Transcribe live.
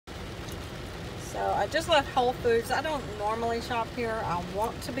So I just left Whole Foods. I don't normally shop here. I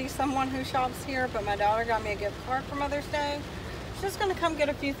want to be someone who shops here, but my daughter got me a gift card for Mother's Day. She's just gonna come get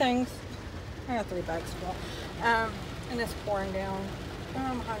a few things. I got 3 bags full. And it's pouring down.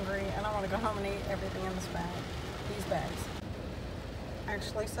 I'm hungry and I want to go home and eat everything in this bag. These bags.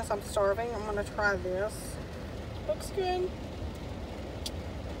 Actually, since I'm starving, I'm gonna try this. Looks good.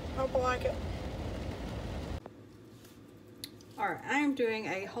 Hope I like it. Alright, I am doing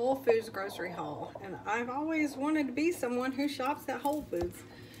a Whole Foods grocery haul, and I've always wanted to be someone who shops at Whole Foods,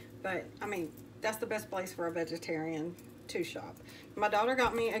 but I mean, that's the best place for a vegetarian to shop. My daughter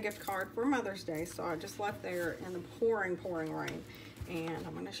got me a gift card for Mother's Day, so I just left there in the pouring rain, and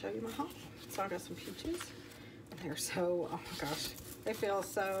I'm going to show you my haul. So I got some peaches. They're so, oh my gosh, they feel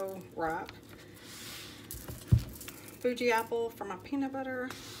so ripe. Fuji apple for my peanut butter.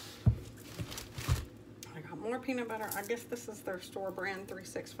 I got more peanut butter. I guess this is their store brand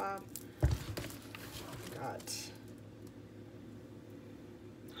 365. Got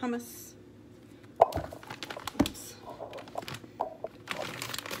hummus. Oops.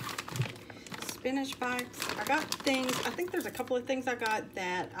 Spinach bites. I got things, I think there's a couple of things I got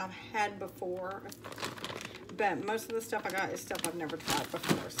that I've had before, but most of the stuff I got is stuff I've never tried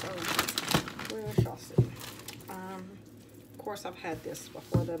before, so we shall see. Of course, I've had this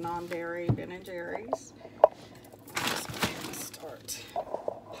before, the non-dairy Ben & Jerry's. I'm just going to start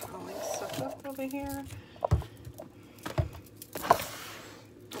piling stuff up over here.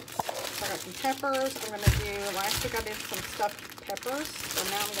 Oops. I got some peppers. I'm going to do, last week I did some stuffed peppers, so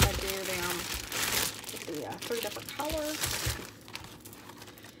now I'm going to do them with the 3 different colors.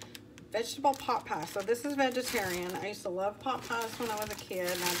 Vegetable pot pie. So this is vegetarian. I used to love pot pies when I was a kid,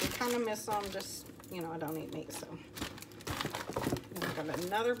 and I do kind of miss them. Just, you know, I don't eat meat, so. Then I got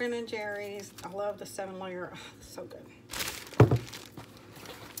another Ben & Jerry's. I love the 7-layer. Oh, so good.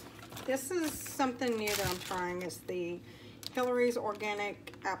 This is something new that I'm trying. It's the Hillary's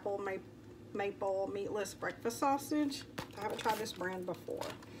Organic Apple Maple Meatless Breakfast Sausage. I haven't tried this brand before.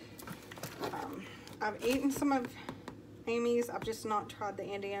 I've eaten some of Amy's. I've just not tried the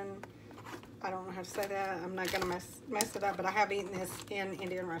Indian. I don't know how to say that. I'm not gonna mess it up, but I have eaten this in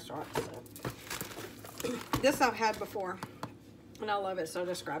Indian restaurants. So. This I've had before, and I love it. So I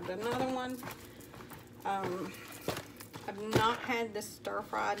just grabbed another one. I've not had the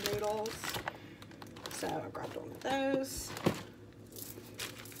stir-fried noodles, so I grabbed one of those.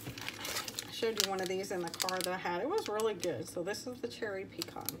 I showed you one of these in the car that I had. It was really good. So this is the cherry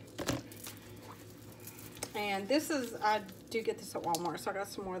pecan. And this is, I do get this at Walmart, so I got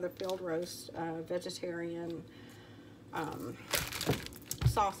some more of the field roast vegetarian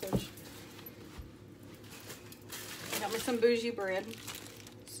sausage. I got me some bougie bread.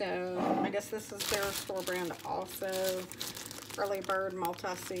 So I guess this is their store brand also. Early Bird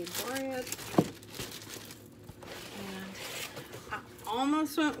multi-seed bread. And I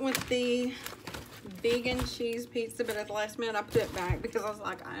almost went with the vegan cheese pizza, but at the last minute I put it back because I was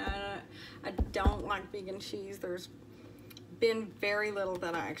like, I don't like vegan cheese. There's been very little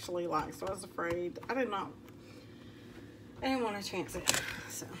that I actually like, so I was afraid. I didn't want to chance it,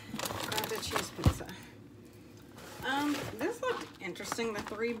 so grabbed a cheese pizza. This looked interesting, the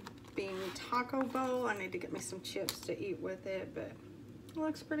 3-bean taco bowl. I need to get me some chips to eat with it, but it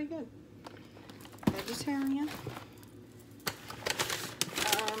looks pretty good. Vegetarian.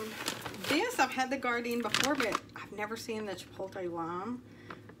 This, I've had the Gardein before, but I've never seen the Chipotle Lime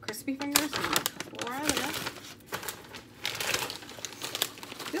Crispy Fingers. Try that.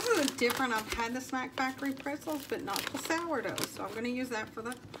 This is a different, I've had the Snack Factory pretzels, but not the sourdough, so I'm going to use that for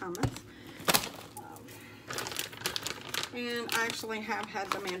the hummus. And I actually have had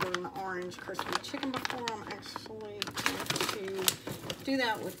the mandarin orange crispy chicken before. I'm actually going to do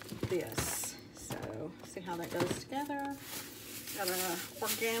that with this. So, see how that goes together. Got an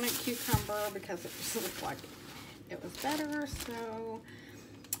organic cucumber because it just looked like it was better. So,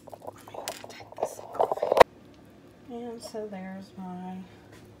 let me take this off. And so there's my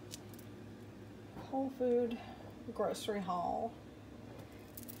Whole Food grocery haul.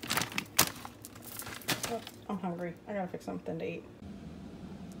 I'm hungry. I gotta fix something to eat.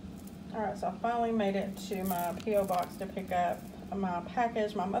 Alright, so I finally made it to my P.O. box to pick up my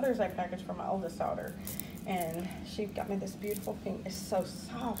package, my Mother's Day package for my oldest daughter. And she got me this beautiful pink. It's so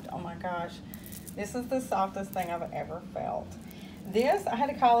soft. Oh my gosh. This is the softest thing I've ever felt. This, I had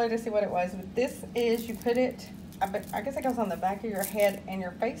to call her to see what it was, but this is, you put it, I guess it goes on the back of your head, and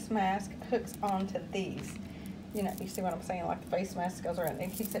your face mask hooks onto these. You know, you see what I'm saying? Like the face mask goes around.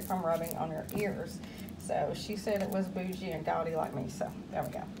 It keeps it from rubbing on your ears. So she said it was bougie and gaudy like me. So there we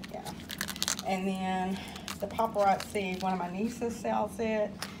go. Yeah. And then the paparazzi, one of my nieces sells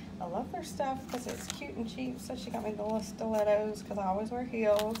it. I love their stuff because it's cute and cheap. So she got me the little stilettos because I always wear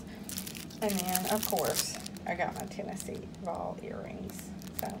heels. And then, of course, I got my Tennessee ball earrings.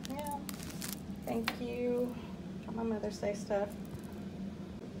 So, yeah. Thank you. Got my Mother's Day stuff.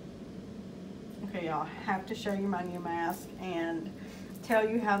 Okay, y'all, I have to show you my new mask and tell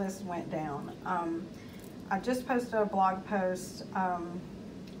you how this went down. I just posted a blog post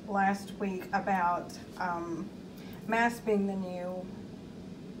last week about masks being the new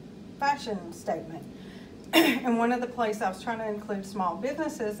fashion statement. And one of the places I was trying to include small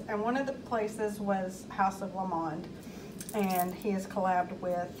businesses, and one of the places was House of Lamond, and he has collabed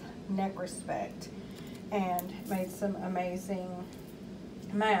with Neck Respect and made some amazing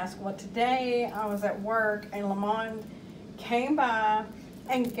masks. Well, today I was at work and Lamond came by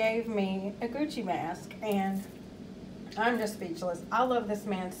and gave me a Gucci mask, and I'm just speechless. I love this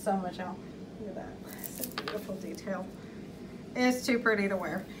man so much, y'all. Look at that. It's a beautiful detail. It's too pretty to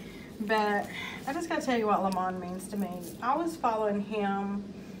wear. But I just gotta tell you what Lamond means to me. I was following him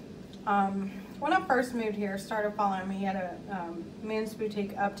when I first moved here. Started following him. He had a men's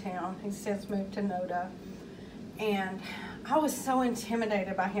boutique uptown. He's since moved to Noda, and I was so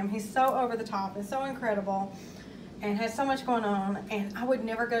intimidated by him. He's so over the top and so incredible, and has so much going on. And I would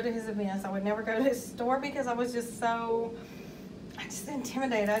never go to his events. I would never go to his store because I was just so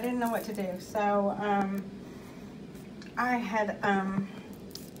intimidated. I didn't know what to do. So I had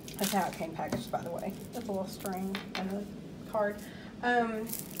that's how it came packaged, by the way. With a little string and a card.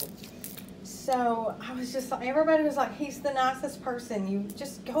 So I was just like, everybody was like, he's the nicest person. You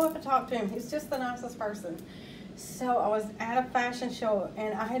just go up and talk to him. He's just the nicest person. So I was at a fashion show,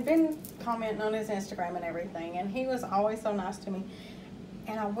 and I had been commenting on his Instagram and everything, and he was always so nice to me.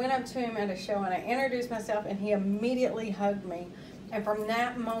 And I went up to him at a show, and I introduced myself, and he immediately hugged me. And from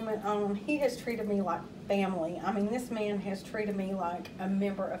that moment on, he has treated me like family. I mean, this man has treated me like a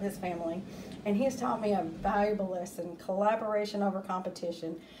member of his family. And he has taught me a valuable lesson: collaboration over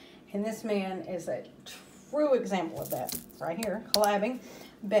competition. And this man is a true example of that right here, collabing.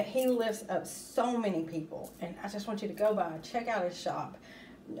 But he lifts up so many people. And I just want you to go by, check out his shop.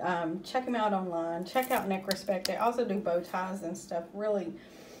 Check him out online. Check out Neck Respect. They also do bow ties and stuff. Really,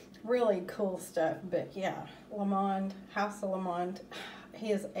 really cool stuff. But yeah, Lamond, House of Lamond,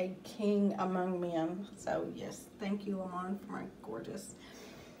 he is a king among men. So yes, thank you, Lamond, for my gorgeous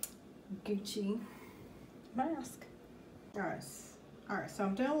Gucci mask. All right, so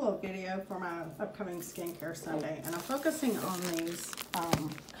I'm doing a little video for my upcoming skincare Sunday, and I'm focusing on these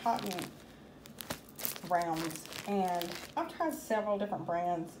cotton rounds. And I've tried several different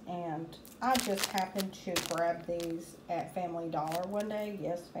brands, and I just happened to grab these at Family Dollar one day.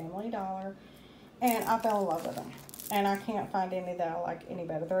 Yes, Family Dollar. And I fell in love with them. And I can't find any that I like any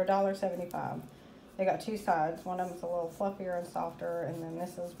better. They're $1.75. They got two sides. One of them's a little fluffier and softer, and then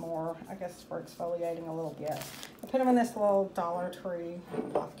this is more, I guess, for exfoliating a little bit. I put them in this little Dollar Tree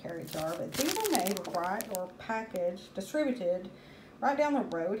apothecary jar, but these are made right, or packaged, distributed right down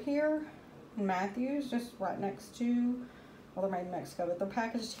the road here in Matthews, just right next to, well, they're made in Mexico, but they're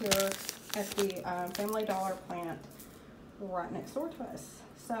packaged here at the Family Dollar plant right next door to us.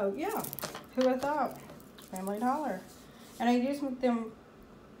 So yeah, who would have thought? Family Dollar. And I use them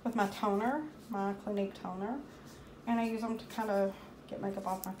with my toner, my Clinique toner, and I use them to kind of get makeup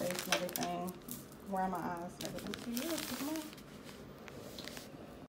off my face and everything, around my eyes and everything. So yeah,